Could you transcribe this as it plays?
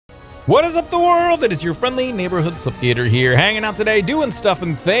What is up, the world? It is your friendly neighborhood suppliator here, hanging out today, doing stuff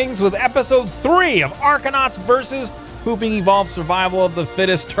and things with episode 3 of Arkonauts versus Pooping Evolved Survival of the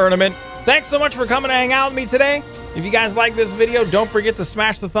Fittest tournament. Thanks so much for coming to hang out with me today. If you guys like this video, don't forget to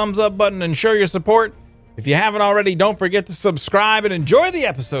smash the thumbs up button and show your support. If you haven't already, don't forget to subscribe and enjoy the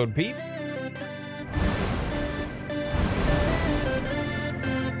episode, peeps.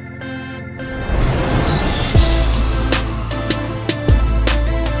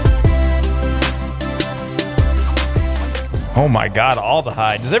 Oh my god, all the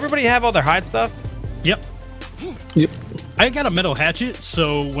hide. Does everybody have all their hide stuff? Yep. I got a metal hatchet,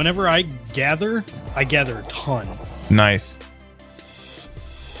 so whenever I gather a ton. Nice.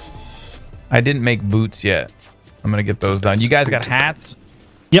 I didn't make boots yet. I'm gonna get those done. You guys got hats?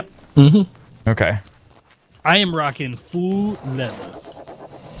 Yep. Okay. I am rocking full leather.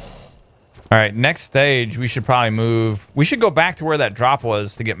 All right, next stage, we should probably move. We should go back to where that drop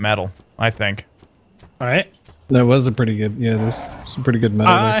was to get metal, I think. All right. That was a pretty good, yeah, there's some pretty good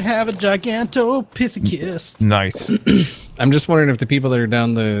metal I there. have a Gigantopithecus. Nice. I'm just wondering if the people that are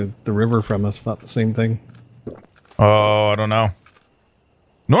down the river from us thought the same thing. Oh, I don't know.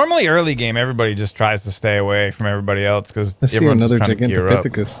 Normally, early game, everybody just tries to stay away from everybody else because I see everyone's another just trying to gear up.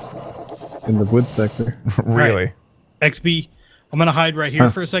 Gigantopithecus in the woods back there. Really? Right. XB, I'm going to hide right here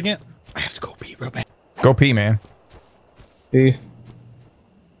for a second. I have to go pee real bad. Go pee, man. Hey.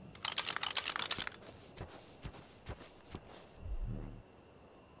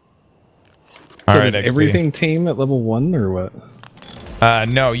 All So right, does XP. everything tame at level 1 or what?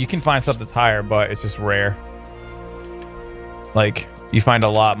 No, you can find stuff that's higher, but it's just rare. Like, you find a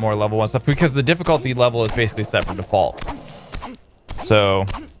lot more level 1 stuff because the difficulty level is basically set for default. So,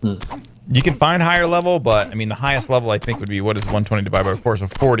 you can find higher level, but I mean, the highest level I think would be, what is 120 divided by 4? So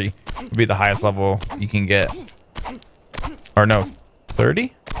 40 would be the highest level you can get. Or no,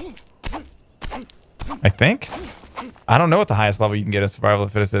 30? I think. I don't know what the highest level you can get as Survival of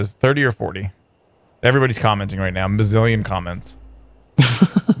the Fittest is. 30 or 40. Everybody's commenting right now. Bazillion comments.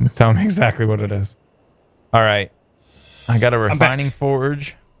 Tell me exactly what it is. All right. I got a refining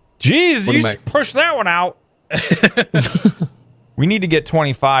forge. Jeez, you should push that one out. We need to get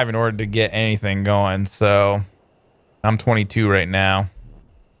 25 in order to get anything going. So I'm 22 right now.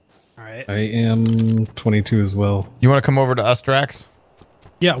 All right. I am 22 as well. You want to come over to us, Drax?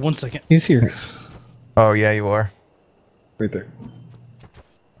 Yeah, 1 second. He's here. Oh, yeah, you are. Right there.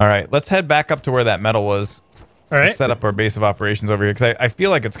 All right. Let's head back up to where that metal was. All right. Set up our base of operations over here because I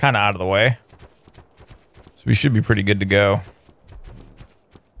feel like it's kind of out of the way. So we should be pretty good to go.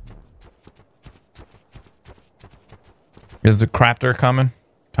 Is the crafter coming?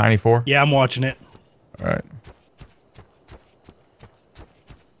 Tiny 4? Yeah, I'm watching it. All right.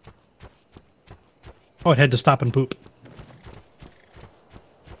 Oh, it had to stop and poop.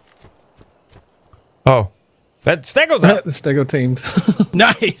 Oh, that stego's up. The stego tamed.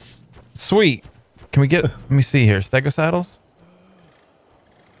 Nice. Sweet. Can we get, let me see here. Stego saddles?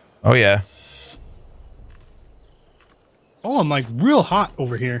 Oh, yeah. Oh, I'm like real hot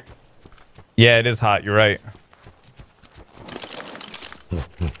over here. Yeah, it is hot. You're right.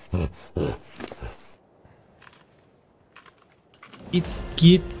 It's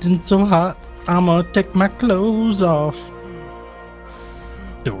getting so hot. I'm gonna take my clothes off.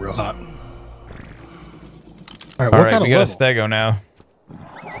 Still real hot. All right, All what right, kind we of got a level? stego now.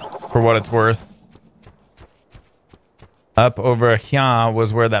 For what it's worth. Up over here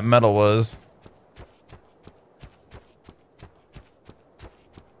was where that metal was.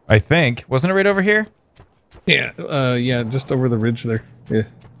 I think. Wasn't it right over here? Yeah, yeah, just over the ridge there. Yeah.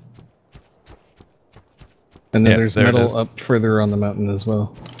 And then Yeah, there's there it is. metal up further on the mountain as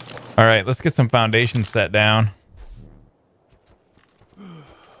well. All right, let's get some foundations set down.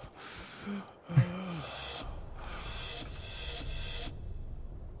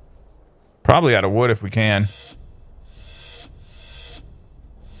 Probably out of wood if we can.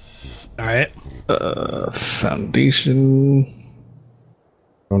 All right. Foundation.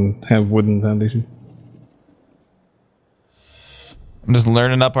 Don't have wooden foundation. I'm just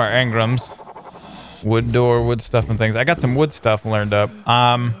learning up our engrams. Wood door, wood stuff and things. I got some wood stuff learned up.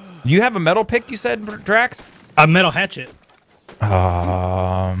 You have a metal pick, you said, Drax? A metal hatchet. It's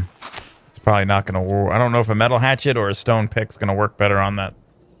probably not going to work. I don't know if a metal hatchet or a stone pick is going to work better on that.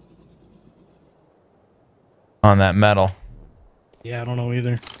 On that metal. Yeah, I don't know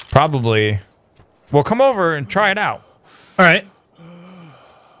either. Probably. Well, come over and try it out. All right.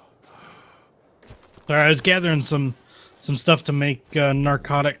 Sorry, I was gathering some stuff to make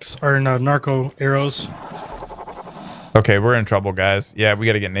narcotics or no, narco arrows. Okay, we're in trouble, guys. Yeah, we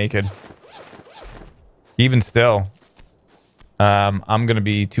got to get naked. Even still, I'm gonna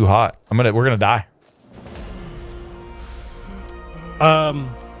be too hot. We're gonna die.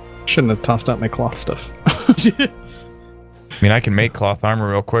 Shouldn't have tossed out my cloth stuff. I mean, I can make cloth armor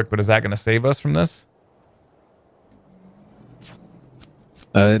real quick, but is that gonna save us from this?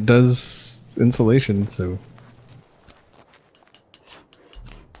 It does insulation, so.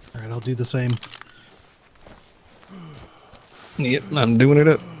 All right, I'll do the same. Yep, I'm doing it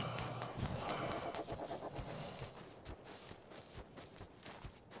up.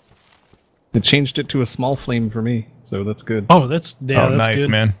 It changed it to a small flame for me, so that's good. Oh, that's that's nice, good.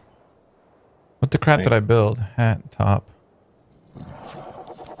 man. What the crap did I build? Hat, top.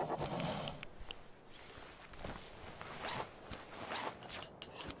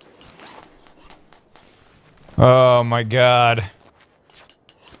 Oh my god.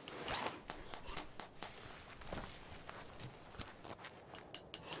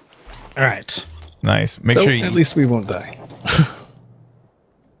 All right. Nice. Make So, sure you at least we won't die.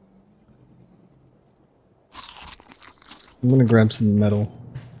 I'm gonna grab some metal.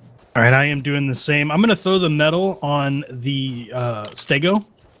 All right, I am doing the same. I'm gonna throw the metal on the stego.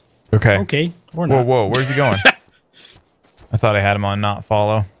 Okay. Okay. Or Whoa, not. whoa, where's he going? I thought I had him on not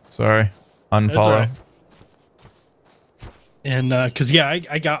follow. Sorry. Unfollow. all right. And because yeah,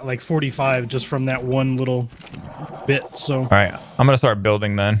 I got like 45 just from that one little bit. So All right. I'm going to start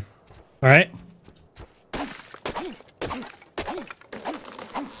building then. all right.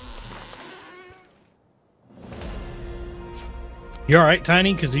 You all right,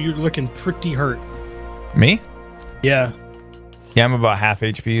 Tiny? Because you're looking pretty hurt. Me? Yeah. Yeah, I'm about half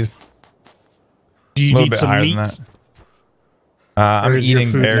HPs. Do A you little need bit some higher meat? than that. I'm is your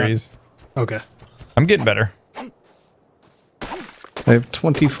eating food berries. Okay. I'm getting better. I have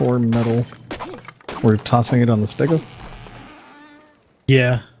 24 metal. We're tossing it on the stego.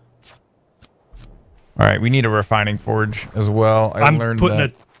 Yeah. All right. We need a refining forge as well. I'm learned putting that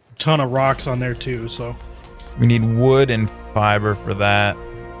a ton of rocks on there too. So we need wood and fiber for that.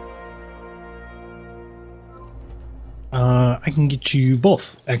 I can get you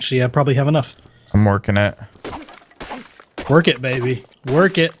both. Actually, I probably have enough. I'm working it. Work it, baby.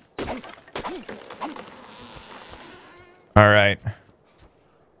 Work it. All right.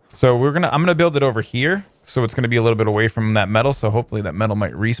 So I'm gonna build it over here. So it's gonna be a little bit away from that metal. So hopefully that metal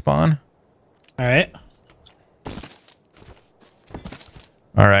might respawn. All right.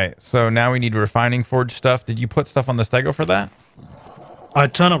 All right. So now we need refining forge stuff. Did you put stuff on the stego for that? A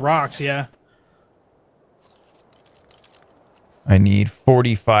ton of rocks, yeah. I need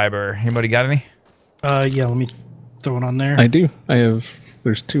 40 fiber. Anybody got any? Yeah, let me throw it on there. I do.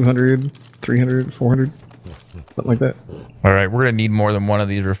 There's 200, 300, 400, something like that. All right. We're going to need more than one of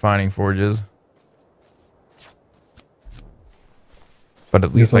these refining forges. But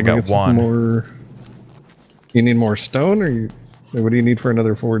at least I got one. More. You need more stone, or what do you need for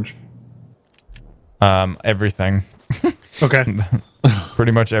another forge? Everything. Okay.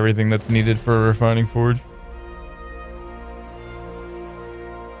 Pretty much everything that's needed for a refining forge.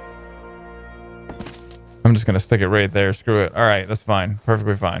 I'm just going to stick it right there. Screw it. All right. That's fine.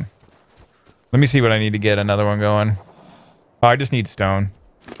 Perfectly fine. Let me see what I need to get another one going. Oh, I just need stone.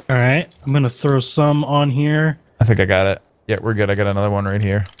 All right. I'm going to throw some on here. I think I got it. Yeah, we're good. I got another one right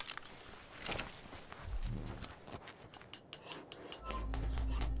here.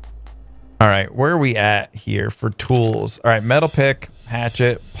 All right. Where are we at here for tools? All right. Metal pick,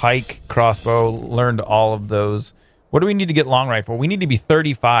 hatchet, pike, crossbow. Learned all of those. What do we need to get long rifle? We need to be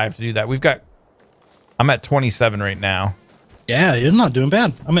 35 to do that. I'm at 27 right now. Yeah, you're not doing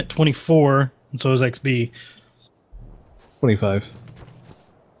bad. I'm at 24, and so is XB. 25.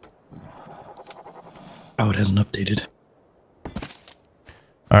 Oh, it hasn't updated.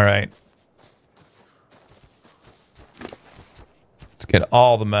 All right. Let's get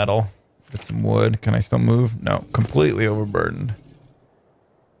all the metal. Get some wood. Can I still move? No, completely overburdened.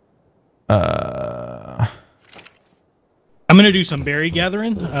 I'm going to do some berry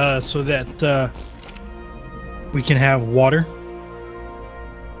gathering so that we can have water.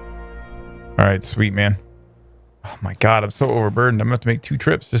 All right, sweet, man. Oh my God, I'm so overburdened. I'm going to have to make 2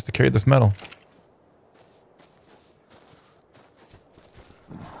 trips just to carry this metal.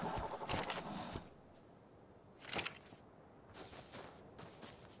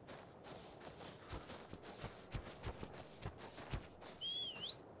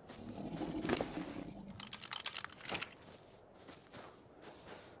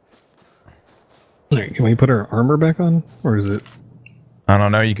 Alright, can we put our armor back on? Or is it... I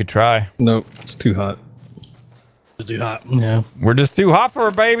don't know. You could try. Nope, it's too hot. It's too hot. Yeah. We're just too hot for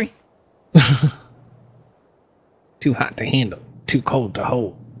it, baby. Too hot to handle. Too cold to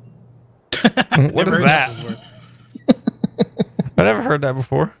hold. What is that? I never heard that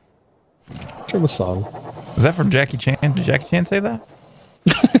before. From a song. Is that from Jackie Chan? Did Jackie Chan say that?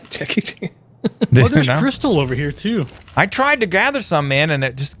 Jackie Chan. Oh, there's crystal over here too. I tried to gather some, man, and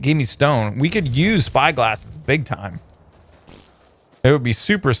it just gave me stone. We could use spy glasses big time. It would be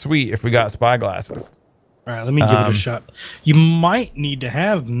super sweet if we got spy glasses. All right, let me give it a shot. You might need to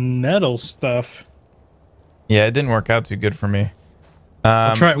have metal stuff. Yeah, it didn't work out too good for me.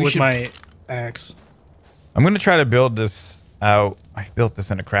 I'll try it with my axe. I'm going to try to build this out. I built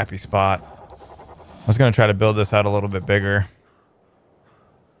this in a crappy spot. I was going to try to build this out a little bit bigger.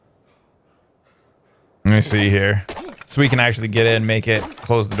 Let me see here. So we can actually get in, make it,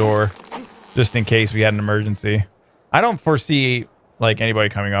 close the door, just in case we had an emergency. I don't foresee, like, anybody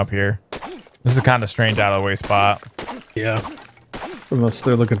coming up here. This is a kind of strange out of the way spot. Yeah. Unless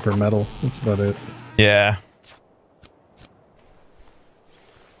they're looking for metal. That's about it. Yeah.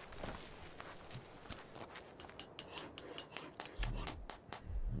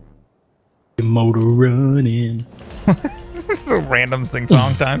 Motor running. So random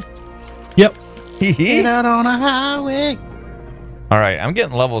sing-song times. Yep. Get out on a highway. All right, I'm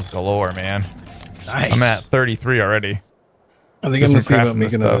getting levels galore, man. Nice. I'm at 33 already. I think I'm gonna see about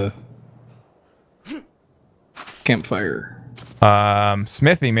making a campfire.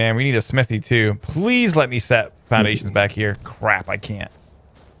 Smithy, man, we need a smithy too. Please let me set foundations back here. Crap, I can't.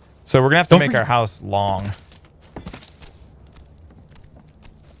 So we're gonna have to make our house long.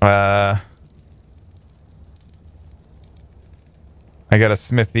 I got a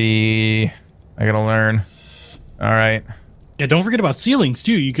smithy. I gotta learn. All right. Yeah, don't forget about ceilings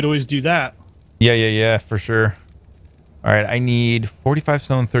too. You could always do that. Yeah, for sure. All right, I need 45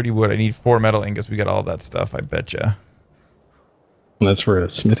 stone, 30 wood. I need 4 metal ingots. We got all that stuff, I betcha. That's for a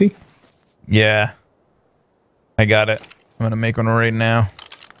smithy? Yeah. I got it. I'm gonna make one right now.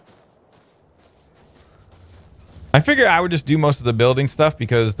 I figure I would just do most of the building stuff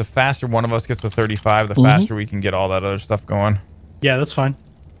because the faster one of us gets to 35, the faster we can get all that other stuff going. Yeah, that's fine.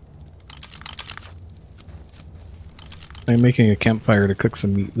 I'm making a campfire to cook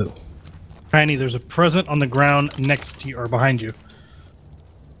some meat, though. Tiny, there's a present on the ground next to you or behind you.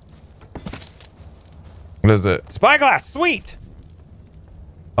 What is it? Spyglass, sweet!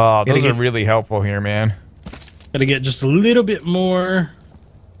 Oh, those are really helpful here, man. Gotta get just a little bit more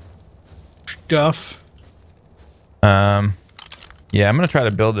stuff. Yeah, I'm gonna try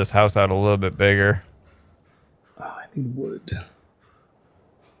to build this house out a little bit bigger. Oh, I need wood.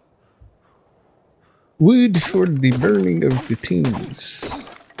 Wood for the burning of the tins.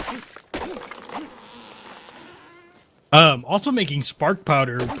 Also making spark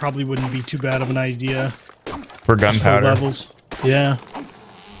powder probably wouldn't be too bad of an idea. For gunpowder. Levels. Yeah.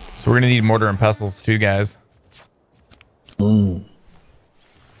 So we're gonna need mortar and pestles too, guys.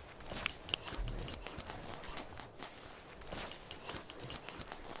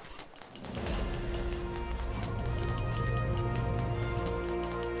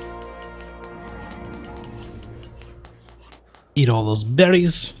 Eat all those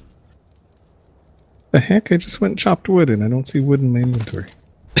berries. The heck? I just went and chopped wood and I don't see wood in my inventory.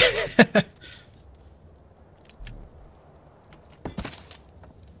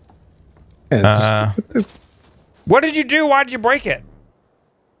 What did you do? Why did you break it?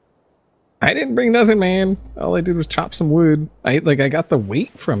 I didn't bring nothing, man. All I did was chop some wood. I got the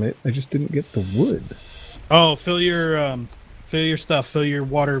weight from it. I just didn't get the wood. Oh, fill your stuff. Fill your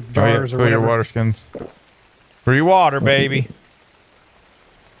water jars or fill whatever. your water skins. Free water, baby.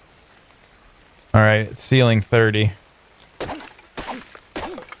 All right, ceiling 30.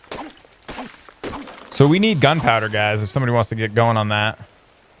 So we need gunpowder, guys, if somebody wants to get going on that.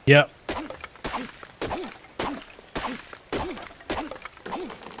 Yep.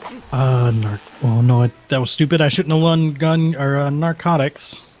 Oh no, that was stupid. I shouldn't have run gun or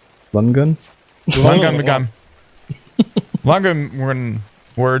narcotics. Lung gun? Lung gun. Lung gun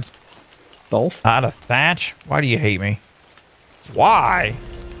words. Dolph? Out of thatch? Why do you hate me? Why?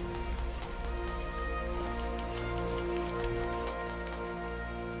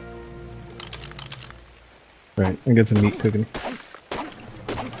 Right, I got some meat cooking.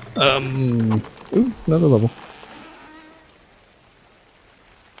 Ooh, another level.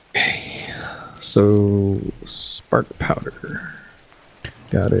 Okay. So, spark powder.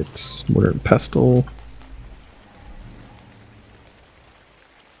 Got it. Mortar and pestle.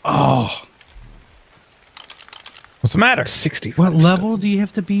 Oh. What's the matter? 60. What level do you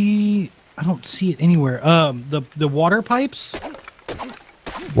have to be? I don't see it anywhere. The water pipes?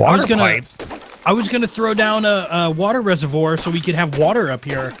 Water pipes? I was gonna throw down a water reservoir so we could have water up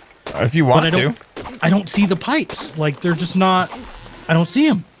here. If you want to. I don't see the pipes. Like, they're just not... I don't see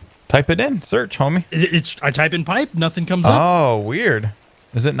them. Type it in. Search, homie. I type in pipe, nothing comes up. Oh, weird.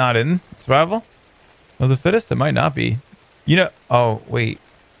 Is it not in survival of the fittest? It might not be. You know. Oh, wait.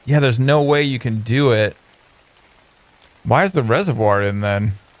 Yeah, there's no way you can do it. Why is the reservoir in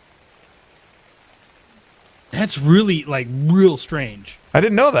then? That's really, like, real strange. I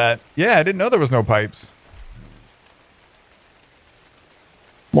didn't know that. Yeah, I didn't know there was no pipes.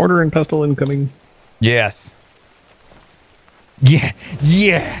 Mortar and pestle incoming. Yes. Yeah.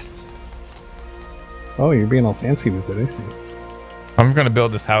 Yes. Oh, you're being all fancy with it, I see. I'm going to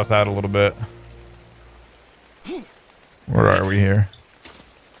build this house out a little bit. Where are we here?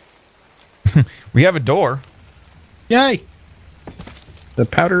 We have a door. Yay! The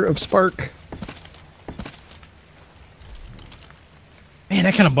powder of spark. Man,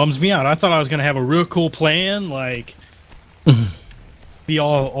 that kind of bums me out. I thought I was going to have a real cool plan, like be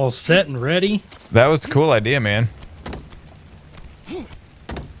all set and ready. That was a cool idea, man.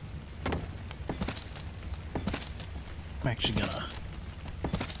 I'm actually going to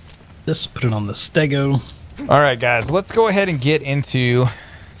put it on the stego. All right, guys, let's go ahead and get into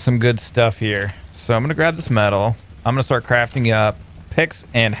some good stuff here. So I'm going to grab this metal. I'm going to start crafting up picks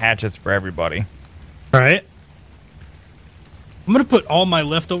and hatchets for everybody. All right. I'm going to put all my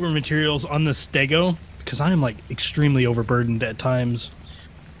leftover materials on the stego because I am like extremely overburdened at times.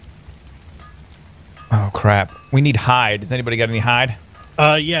 Oh, crap. We need hide. Does anybody got any hide?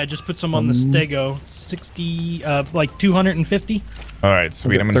 Yeah, just put some on the stego. 60, like 250. All right,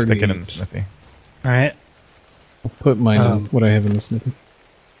 sweet. I'm going to stick it in the smithy. All right. I'll put mine in what I have in the smithy.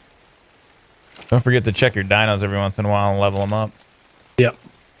 Don't forget to check your dinos every once in a while and level them up. Yep.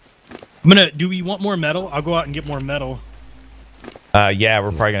 Do we want more metal? I'll go out and get more metal. Yeah,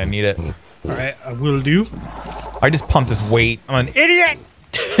 we're probably going to need it. All right, I will do. I just pumped this weight. I'm an idiot!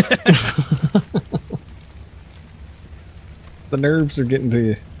 The nerves are getting to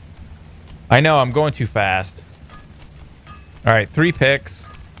you. I know, I'm going too fast. All right, 3 picks,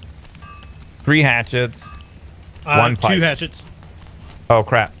 3 hatchets, 1 pipe. 2 hatchets. Oh,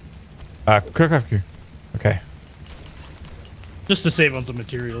 crap. Okay. Just to save on some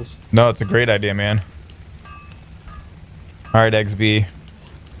materials. No, it's a great idea, man. All right, XB.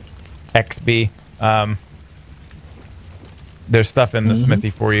 There's stuff in the smithy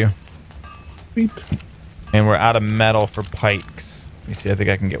for you. Sweet. And we're out of metal for pikes. Let me see, I think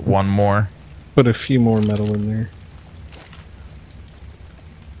I can get 1 more. Put a few more metal in there.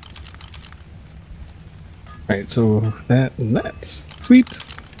 Alright, so that and that. Sweet.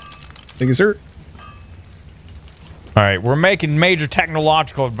 Thank you, sir. All right, we're making major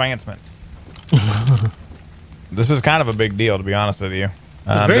technological advancement. This is kind of a big deal, to be honest with you.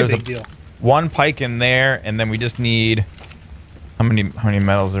 Very big deal. 1 pike in there, and then we just need... How many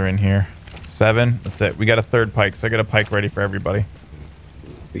metals are in here? 7. That's it. We got a 3rd pike, so I got a pike ready for everybody.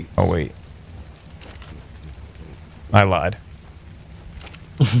 Sweet. Oh, wait. I lied.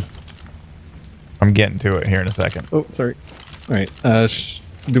 I'm getting to it here in a second. Oh, sorry. Alright,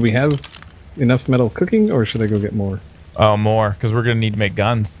 do we have enough metal cooking, or should I go get more? Oh, more, because we're going to need to make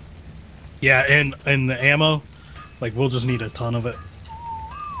guns. Yeah, and the ammo, like, we'll just need a ton of it.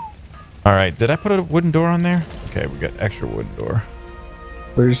 All right, did I put a wooden door on there? Okay, we got extra wooden door.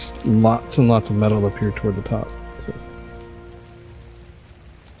 There's lots and lots of metal up here toward the top. So.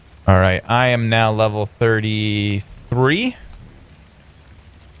 All right, I am now level 33.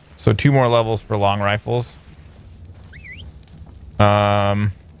 So 2 more levels for long rifles.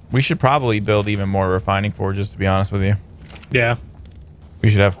 We should probably build even more refining forges, to be honest with you. Yeah. We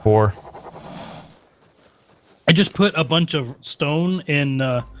should have 4. I just put a bunch of stone in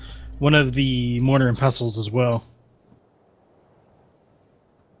one of the mortar and pestles as well.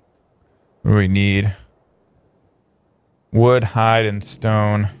 What do we need? Wood, hide, and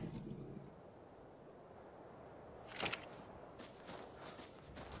stone.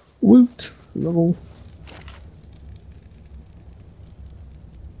 Woot. Level.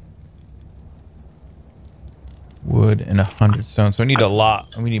 Wood and 100 stone. So we need a lot.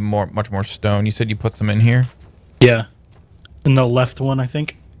 We need much more stone. You said you put some in here? Yeah. In the left one, I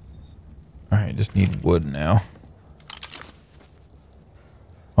think. All right, just need wood now.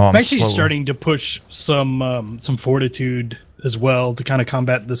 Oh, I'm actually starting to push some fortitude as well to kind of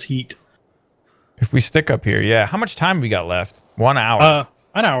combat this heat. If we stick up here, yeah. How much time we got left? 1 hour.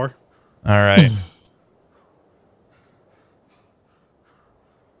 An hour. All right.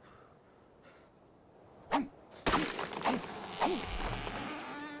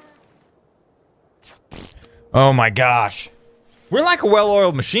 Oh my gosh. We're like a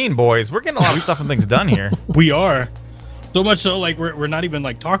well-oiled machine, boys. We're getting a lot of stuff and things done here. We are. So much so, like, we're not even,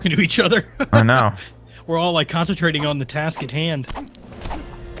 like, talking to each other. I know. We're all, like, concentrating on the task at hand.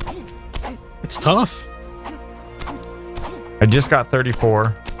 It's tough. I just got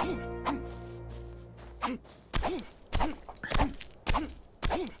 34.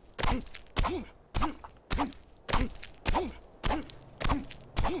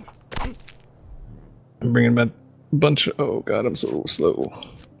 I'm bringing my bunch of... Oh, God, I'm so slow.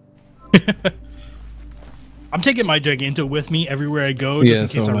 I'm taking my Giganto with me everywhere I go,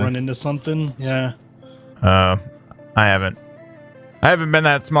 just in case I run into something. Yeah. I haven't been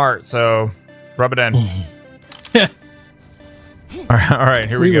that smart, so rub it in. All right,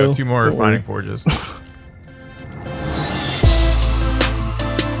 here we go. 2 more refining forges.